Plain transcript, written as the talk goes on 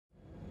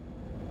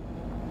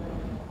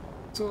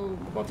So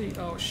body.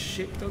 Oh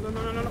shit! No! No!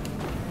 No! No! No!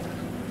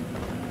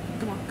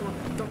 Come on! Come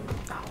on! Don't!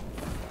 Ow.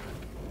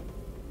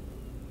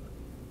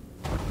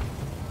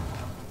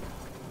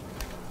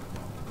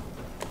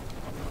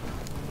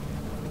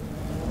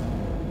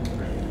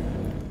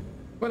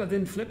 Well, I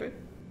didn't flip it.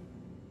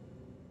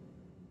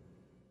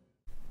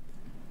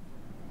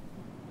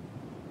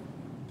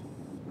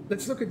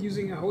 Let's look at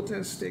using a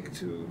hotel stick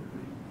to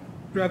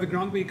drive a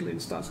ground vehicle in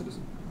Star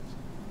Citizen.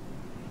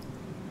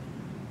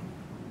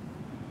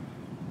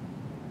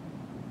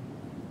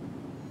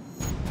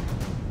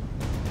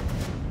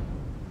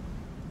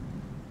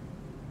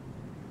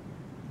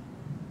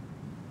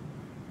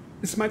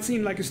 This might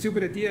seem like a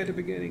stupid idea at the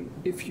beginning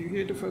if you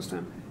hear it the first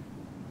time.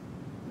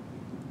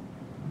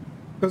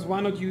 Because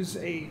why not use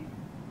a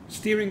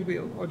steering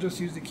wheel or just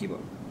use the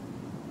keyboard?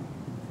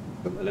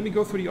 But let me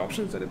go through the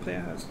options that a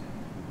player has.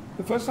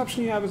 The first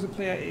option you have as a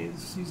player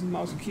is using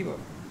mouse and keyboard.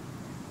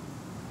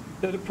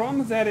 The problem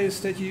with that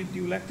is that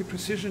you lack the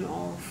precision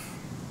of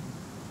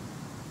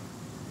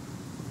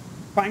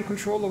fine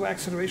control over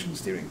acceleration and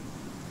steering.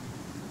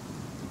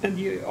 And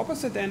the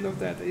opposite end of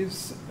that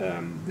is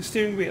the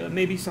steering wheel and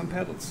maybe some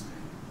pedals.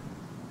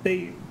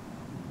 The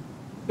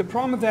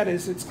problem with that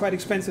is it's quite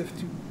expensive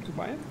to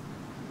buy it.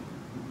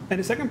 And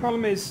the second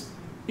problem is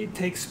it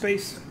takes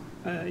space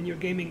in your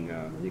gaming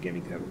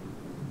table.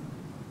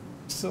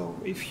 So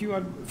if you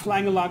are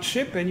flying a large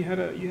ship and you had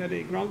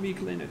a ground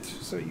vehicle in it,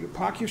 so you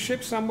park your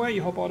ship somewhere,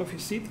 you hop out of your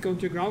seat, go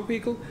into your ground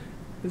vehicle,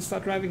 and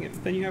start driving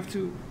it. Then you have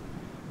to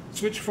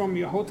switch from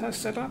your hotel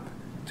setup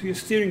to your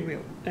steering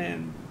wheel,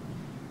 and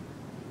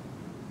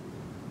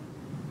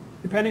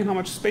depending on how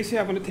much space you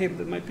have on the table,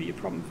 that might be a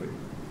problem for you.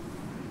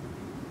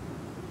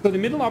 So the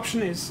middle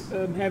option is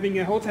having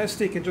a hotel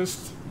stick and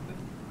just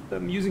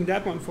using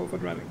that one for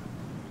driving.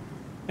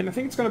 And I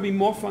think it's going to be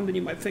more fun than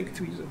you might think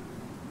to use it.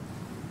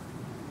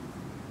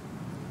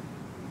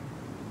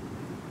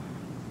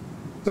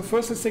 So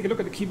first, let's take a look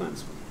at the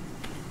keybinds.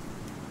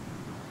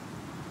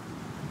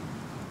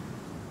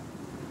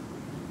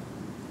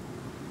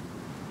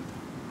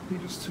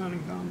 You're just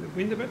turning down the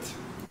wind a bit.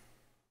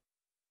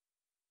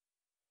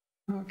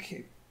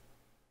 Okay.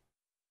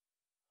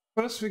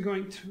 First, we're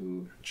going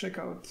to check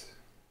out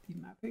the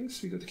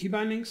mappings. We go to key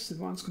bindings,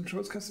 advanced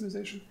controls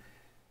customization.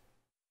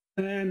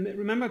 And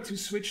remember to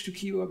switch to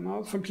keyboard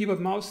mouse, from keyboard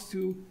mouse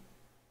to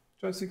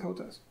joystick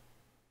hotels.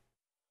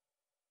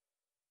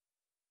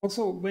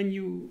 Also, when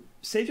you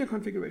save your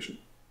configuration,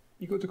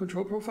 you go to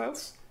control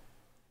profiles,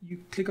 you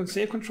click on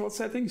save control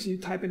settings, and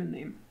you type in a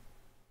name.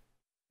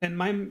 And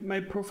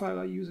my profile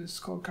I use is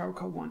called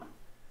Caracal1.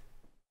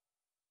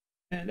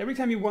 And every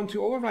time you want to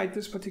overwrite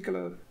this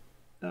particular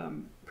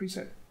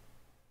preset,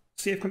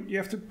 you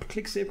have to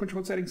click save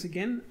control settings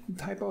again and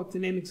type out the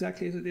name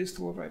exactly as it is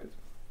to overwrite it.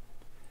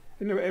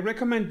 And I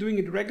recommend doing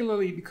it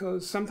regularly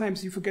because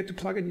sometimes you forget to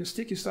plug in your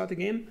stick, you start the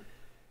game,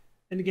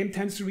 and the game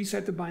tends to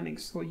reset the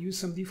bindings or use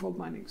some default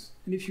bindings.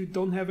 And if you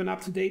don't have an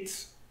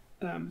up-to-date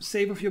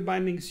save of your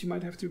bindings, you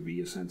might have to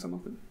reassign some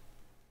of them.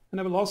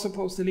 And I will also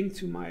post a link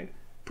to my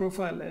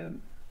profile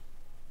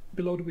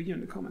below the video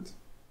in the comments,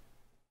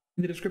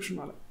 in the description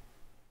rather.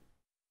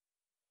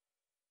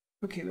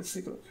 Okay, let's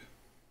take a look.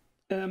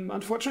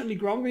 Unfortunately,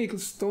 ground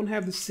vehicles don't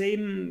have the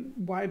same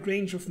wide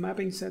range of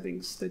mapping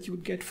settings that you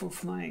would get for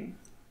flying.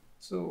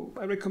 So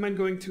I recommend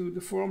going to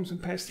the forums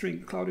and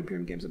pestering Cloud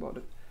Imperium Games about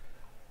it,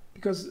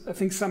 because I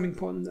think some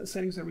important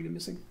settings are really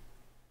missing.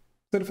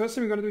 So the first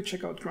thing we're going to do is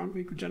check out ground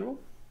vehicle general.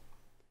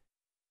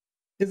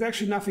 There's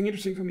actually nothing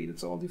interesting for me,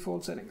 that's all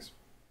default settings.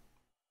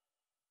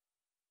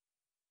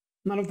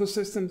 None of those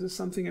systems is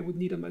something I would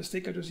need on my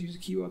stick, I just use a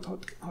keyboard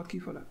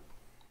hotkey for that.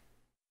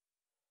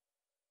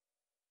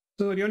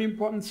 So the only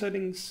important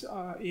settings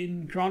are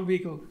in ground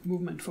vehicle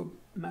movement for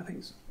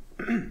mappings.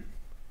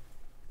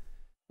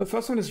 The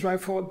first one is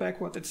drive forward,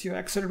 backward. That's your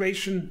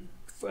acceleration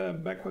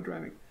backward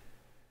driving.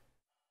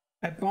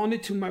 I bound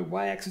it to my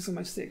y-axis on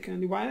my stick.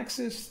 And the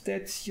y-axis,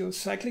 that's your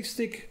cyclic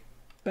stick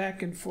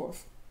back and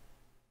forth.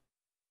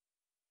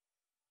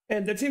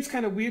 And that seems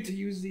kind of weird to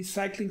use the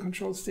cycling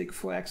control stick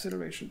for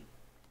acceleration.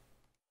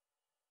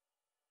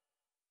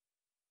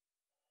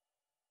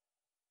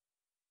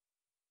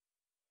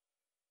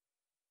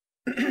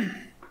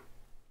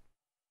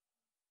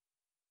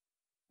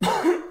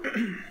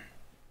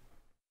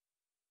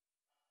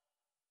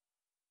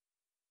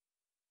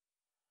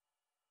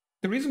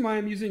 The reason why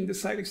I'm using the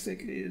cyclic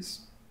stick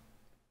is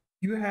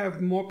you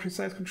have more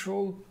precise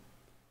control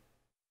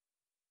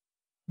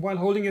while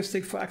holding a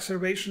stick for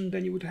acceleration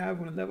than you would have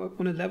on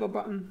a lever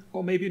button,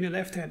 or maybe in your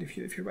left hand if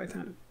you're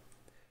right-handed.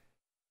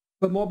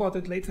 But more about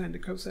that later in the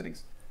curve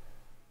settings.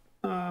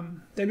 Then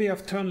we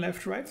have turn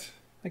left, right.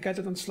 I got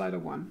it on slider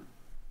 1.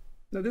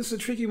 Now this is a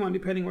tricky one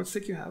depending what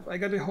stick you have. I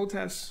got a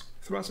HOTAS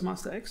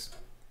Thrustmaster X,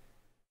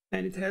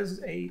 and it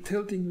has a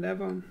tilting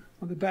lever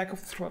on the back of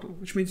the throttle,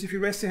 which means if you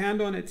rest your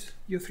hand on it,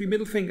 your 3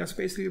 middle fingers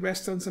basically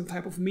rest on some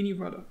type of mini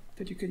rudder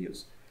that you can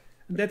use.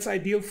 And that's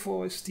ideal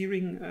for a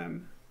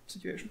steering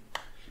situation.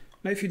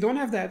 Now if you don't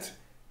have that,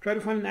 try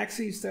to find an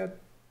axis that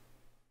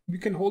you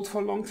can hold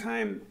for a long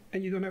time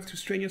and you don't have to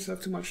strain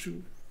yourself too much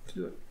to to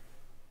do it.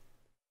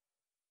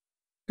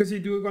 Because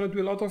you're going to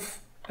do a lot of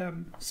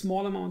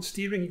small amount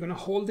steering. You're going to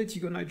hold it,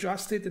 you're going to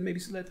adjust it, and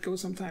maybe let go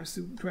sometimes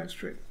to drive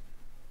straight.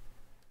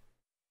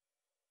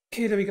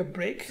 Okay, then we got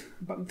brake,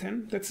 button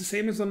 10. That's the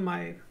same as on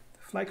my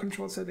flight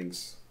control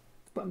settings,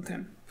 button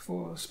 10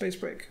 for space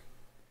brake.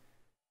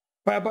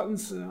 Fire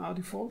buttons are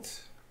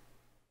default.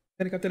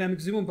 Then I got dynamic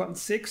zoom on button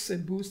 6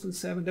 and boost on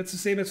 7. That's the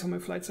same as for my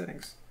flight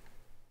settings.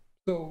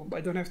 So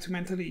I don't have to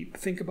mentally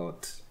think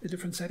about a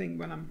different setting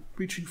when I'm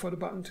reaching for the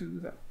button to do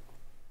that.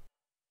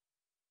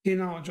 Okay,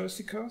 now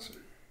joystick curves.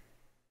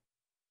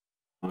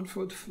 On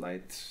foot,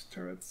 flight,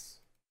 turrets.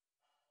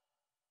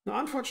 Now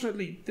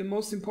unfortunately, the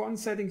most important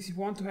settings you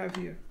want to have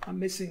here are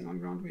missing on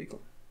ground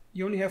vehicle.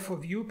 You only have for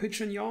view, pitch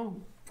and yaw,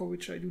 for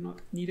which I do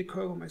not need a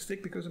curve on my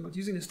stick because I'm not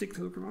using the stick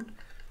to look around.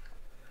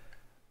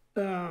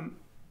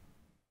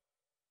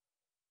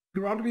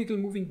 Ground vehicle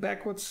moving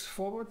backwards,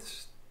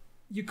 forwards.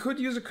 You could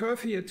use a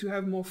curve here to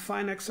have more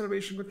fine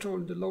acceleration control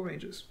in the low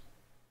ranges.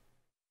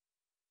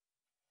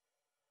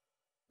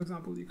 For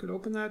example, you could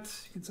open that,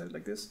 you can set it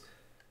like this.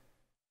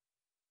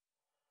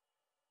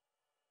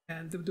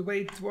 And the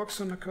way it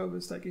works on a curve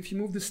is like if you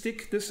move the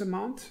stick this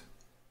amount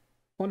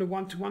on a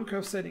 1-to-1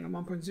 curve setting on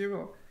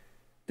 1.0,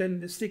 then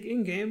the stick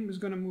in-game is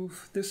going to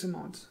move this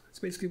amount. It's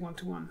basically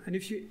 1-to-1. And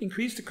if you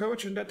increase the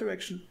curvature in that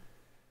direction, you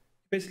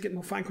basically get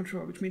more fine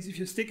control, which means if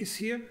your stick is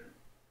here,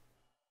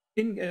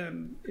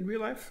 in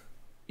real life,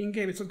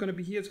 in-game it's not going to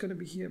be here, it's going to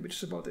be here, which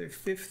is about a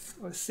fifth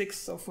or a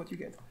sixth of what you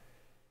get.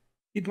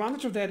 The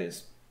advantage of that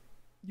is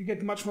you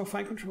get much more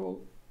fine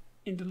control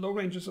in the low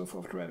ranges of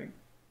driving.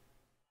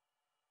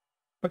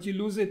 But you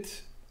lose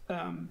it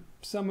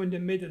somewhere in the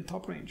mid and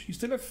top range. You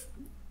still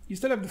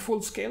have the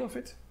full scale of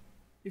it.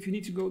 If you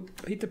need to go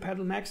hit the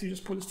pedal max, you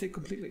just pull the stick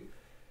completely.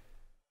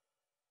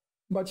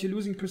 But you're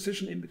losing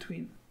precision in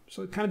between.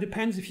 So it kind of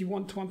depends if you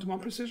want 1-to-1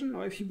 precision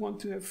or if you want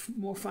to have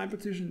more fine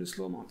precision in the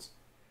slow modes.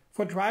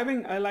 For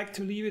driving, I like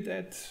to leave it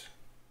at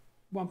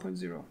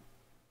 1.0.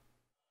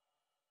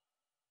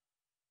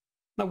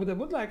 Now what I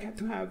would like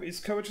to have is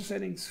curvature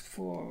settings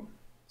for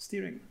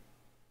steering.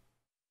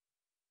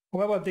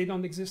 However, they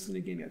don't exist in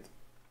the game yet.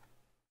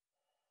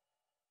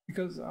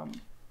 Because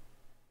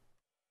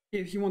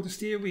if you want to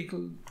steer a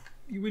vehicle,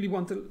 you really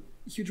want a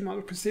huge amount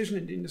of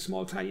precision in the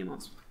small, tiny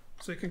amounts.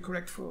 So you can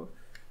correct for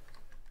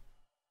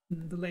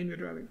the lane you're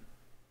driving.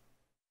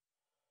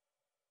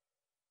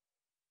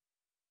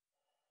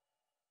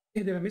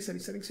 Okay, did I miss any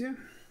settings here?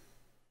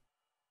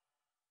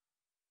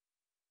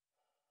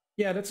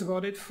 Yeah, that's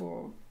about it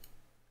for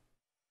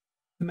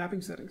the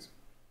mapping settings.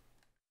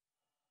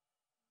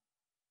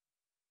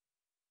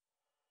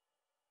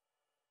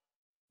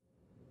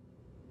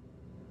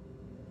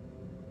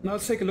 Now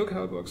let's take a look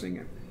how it works in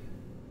game.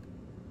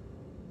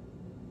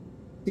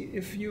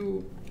 If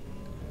you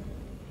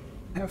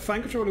have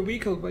fine control of the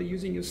vehicle by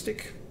using your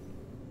stick,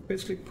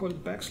 basically pull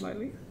it back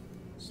slightly,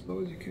 as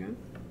slow as you can.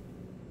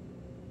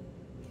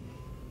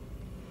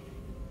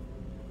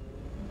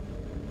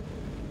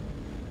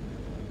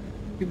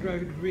 You can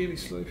drive it really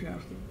slow if you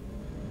have to.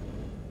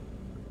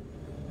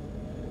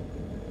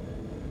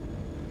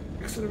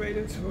 Accelerate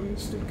it, holding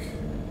the stick.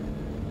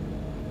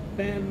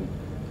 Then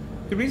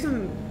the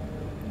reason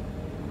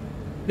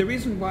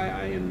why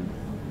I am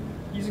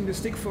using the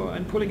stick for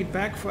and pulling it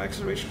back for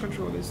acceleration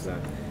control is that,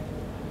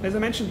 as I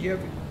mentioned,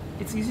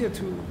 it's easier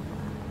to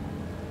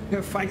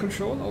have fine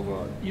control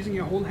over using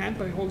your whole hand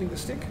by holding the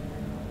stick.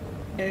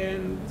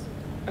 And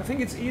I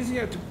think it's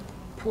easier to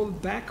pull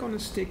back on a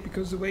stick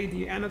because the way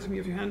the anatomy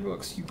of your hand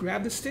works, you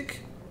grab the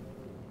stick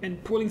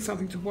and pulling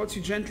something towards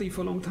you gently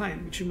for a long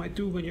time, which you might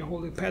do when you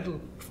hold a pedal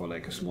for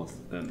like a small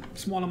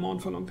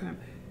amount for a long time,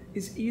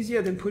 is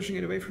easier than pushing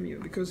it away from you.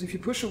 Because if you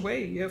push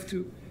away, you have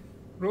to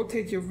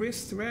rotate your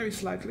wrist very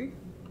slightly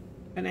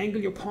and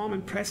angle your palm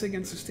and press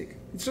against the stick.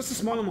 It's just a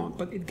small amount,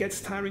 but it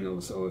gets tiring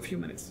over a few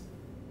minutes.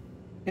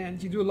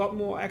 And you do a lot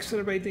more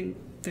accelerating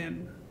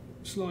than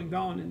slowing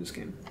down in this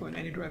game, or in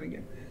any driving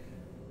game.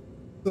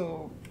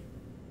 So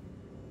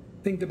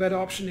I think the better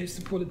option is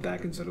to pull it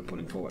back instead of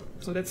pulling forward.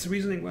 So that's the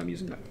reasoning why I'm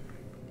using that.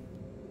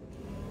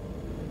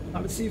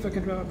 Now let's see if I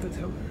can drive up that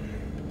hill.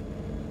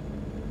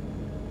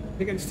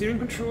 Again, steering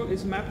control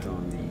is mapped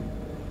on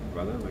the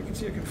rudder. I can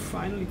see I can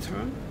finally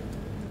turn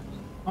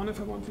on if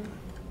I want to.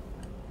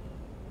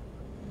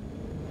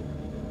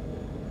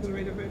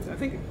 Accelerate a bit. I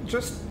think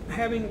just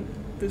having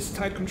this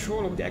tight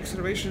control over the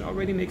acceleration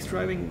already makes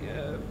driving,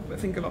 I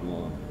think, a lot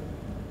more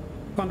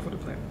fun for the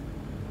player.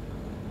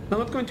 I'm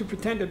not going to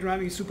pretend that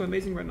driving is super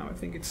amazing right now. I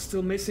think it's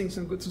still missing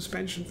some good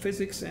suspension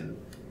physics and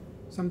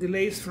some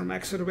delays from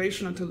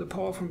acceleration until the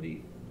power from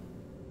the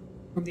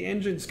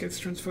engines gets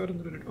transferred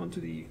onto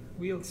the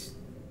wheels.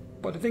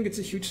 But I think it's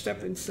a huge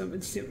step in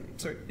terms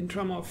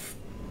of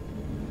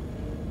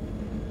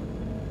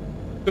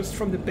just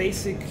from the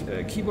basic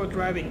keyboard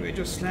driving, where you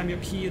just slam your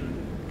key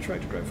and try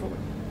to drive forward.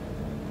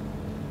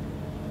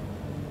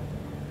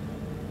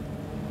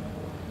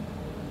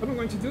 What I'm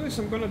going to do is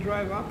I'm going to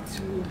drive up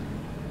to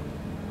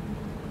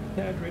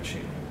that ridge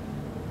here.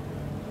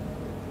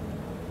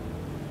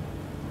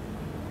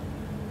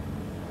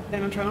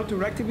 And I'm trying not to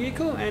wreck the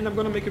vehicle, and I'm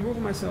gonna make a rule for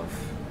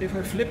myself. If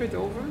I flip it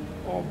over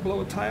or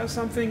blow a tire or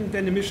something,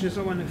 then the mission is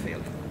over and I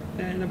failed.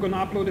 And I'm gonna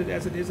upload it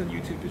as it is on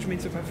YouTube, which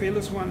means if I fail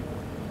this one,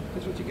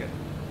 that's what you get.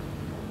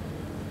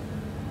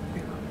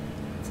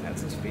 Let's add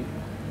some speed.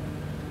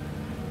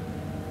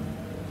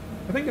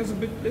 I think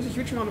there's a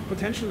huge amount of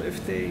potential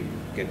if they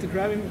get the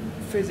driving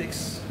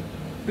physics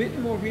a bit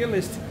more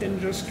realistic than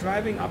just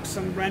driving up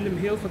some random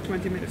hill for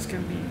 20 minutes.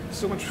 Can be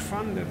so much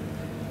fun that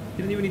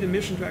you don't even need a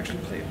mission to actually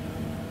play it.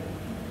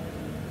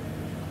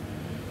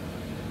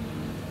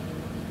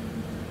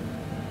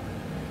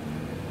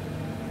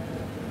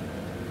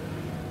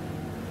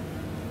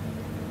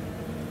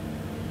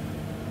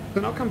 So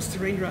now comes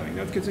terrain driving.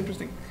 That gets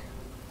interesting.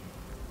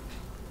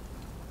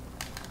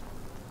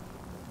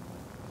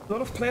 A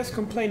lot of players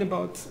complain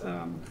about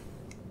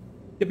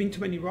there being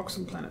too many rocks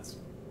on planets,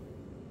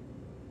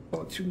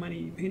 or too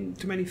many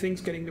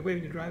things getting in the way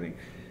when you're driving.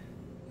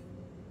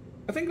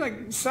 I think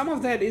like some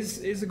of that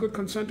is a good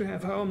concern to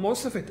have. However,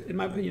 most of it, in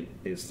my opinion,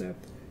 is that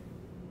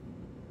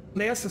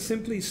players are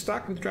simply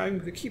stuck with driving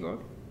with the keyboard,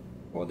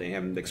 or they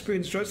haven't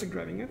experienced joystick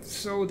driving it,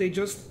 so they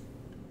just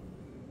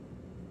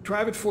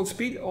drive at full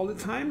speed all the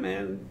time,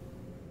 and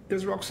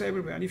there's rocks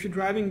everywhere. And if you're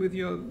driving with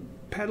your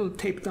pedal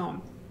taped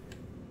down,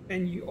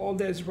 and all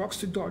there's rocks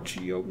to dodge,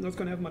 you're not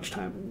going to have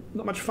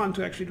not much fun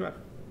to actually drive.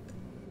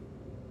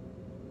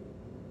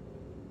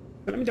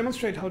 But let me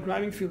demonstrate how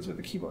driving feels with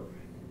the keyboard.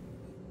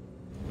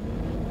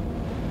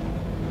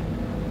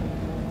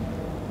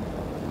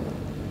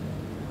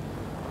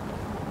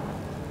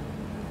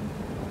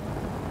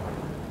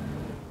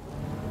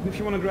 If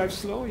you want to drive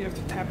slow, you have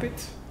to tap it.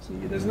 So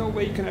there's no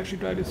way you can actually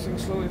drive this thing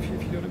slow if you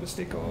don't have a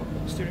stick or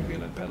steering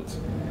wheel and pedals.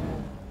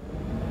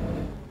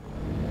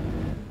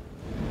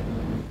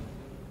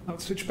 I'll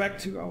switch back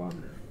to our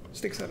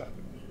stick setup.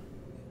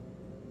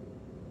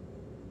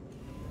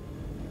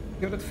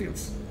 See how that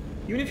feels.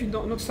 Even if you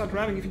not start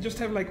driving, if you just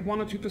have like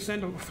 1 or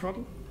 2% of the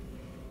throttle,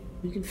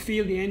 you can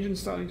feel the engine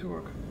starting to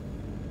work.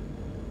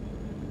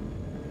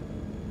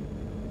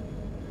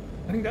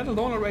 I think that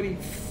alone already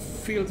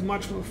feels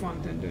much more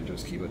fun than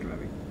just keyboard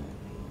driving.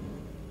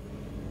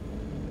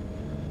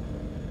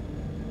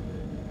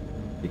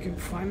 You can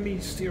finally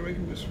steer away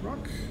from this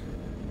rock.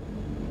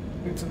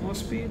 Get some more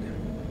speed.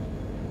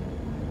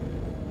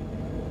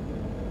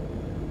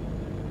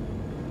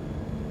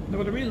 Now,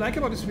 what I really like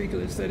about this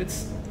vehicle is that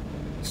it's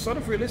sort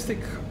of realistic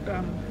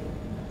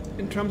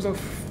in terms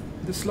of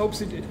the slopes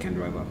it can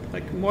drive up.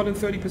 Like more than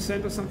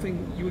 30% or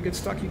something, you will get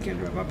stuck, you can't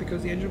drive up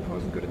because the engine power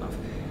isn't good enough.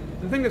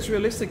 I think that's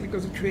realistic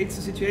because it creates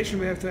a situation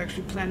where you have to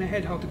actually plan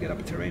ahead how to get up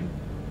a terrain.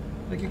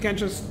 Like you can't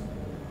just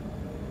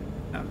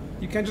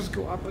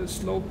go up a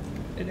slope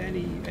at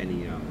any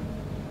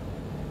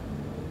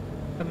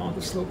amount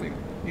of sloping.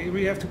 You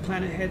really have to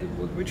plan ahead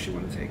which you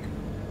want to take.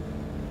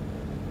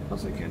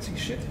 Also, you can't see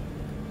shit.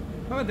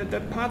 Oh,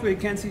 that part where you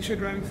can't see shit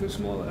driving through a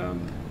small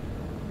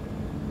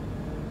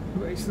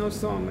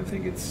snowstorm. I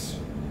think it's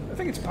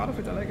part of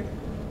it. I like it.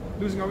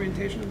 Losing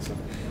orientation and stuff.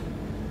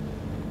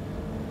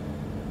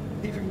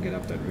 See if I can get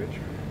up that ridge.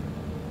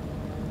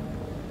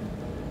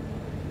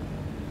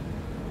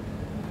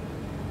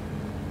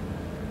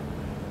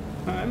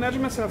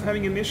 Imagine myself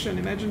having a mission.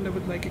 Imagine there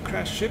would like a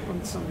crashed ship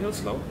on some hill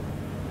slope,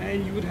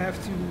 and you would have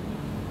to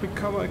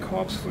recover a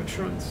corpse for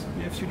insurance.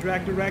 You have to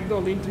drag the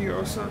ragdoll into your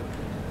Ursa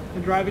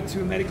and drive it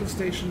to a medical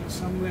station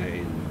somewhere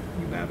in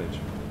New Babbage.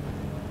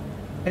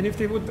 And if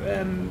they would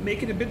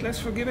make it a bit less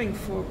forgiving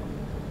for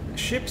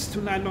ships to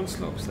land on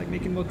slopes, like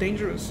make it more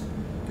dangerous,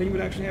 then you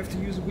would actually have to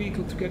use a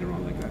vehicle to get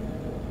around like that.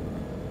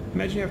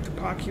 Imagine you have to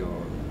park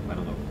your, I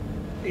don't know,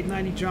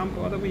 890 jump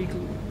or other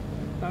vehicle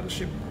out of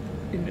ship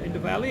in the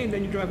valley, and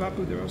then you drive up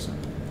with the Ursa.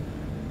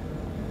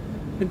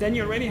 And then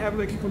you already have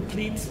like a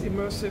complete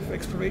immersive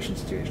exploration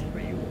situation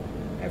where you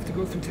have to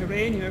go through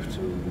terrain, you have to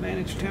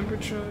manage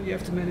temperature, you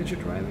have to manage your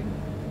driving,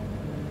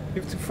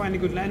 you have to find a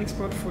good landing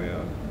spot for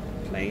your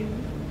plane.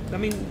 I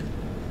mean,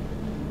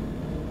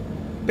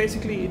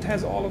 basically it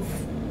has all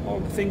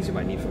the things you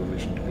might need for a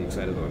mission to be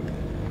excited about.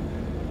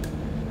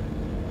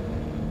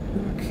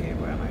 Okay,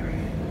 where am I?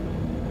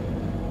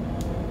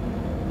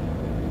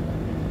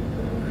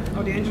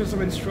 Oh, the engine is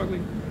already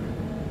struggling.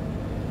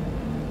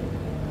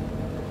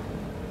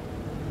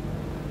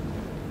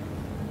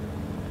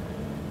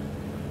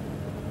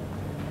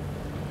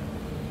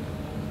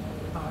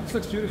 Oh, this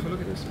looks beautiful,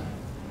 look at this.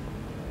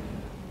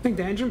 I think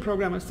the engine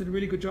programmers did a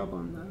really good job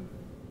on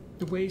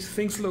the ways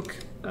things look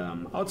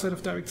outside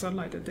of direct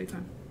sunlight at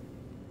daytime.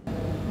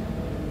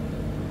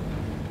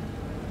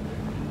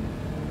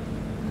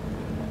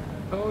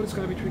 Oh, it's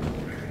gonna be tricky.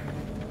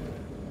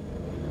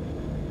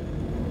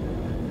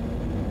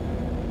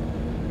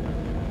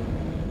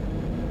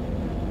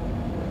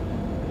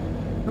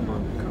 Come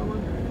on, come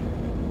on.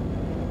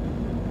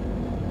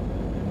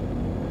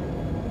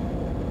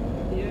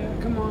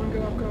 Yeah, come on,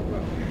 go up, go up, go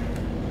up.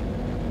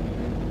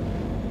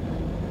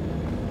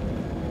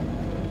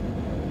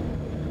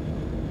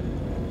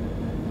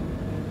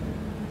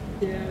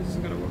 Yeah, this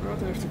isn't gonna work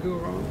out. I have to go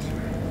around.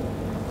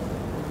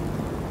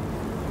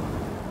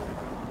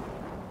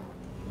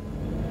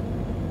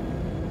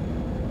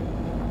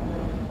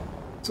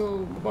 So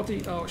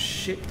body. Oh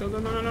shit! No!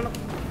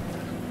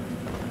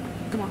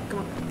 Come on!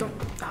 Don't!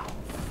 Ow!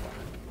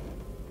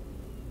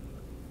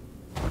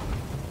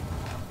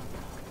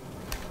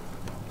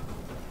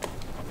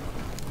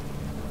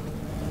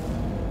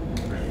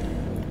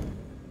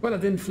 Well, I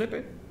didn't flip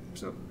it,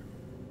 so.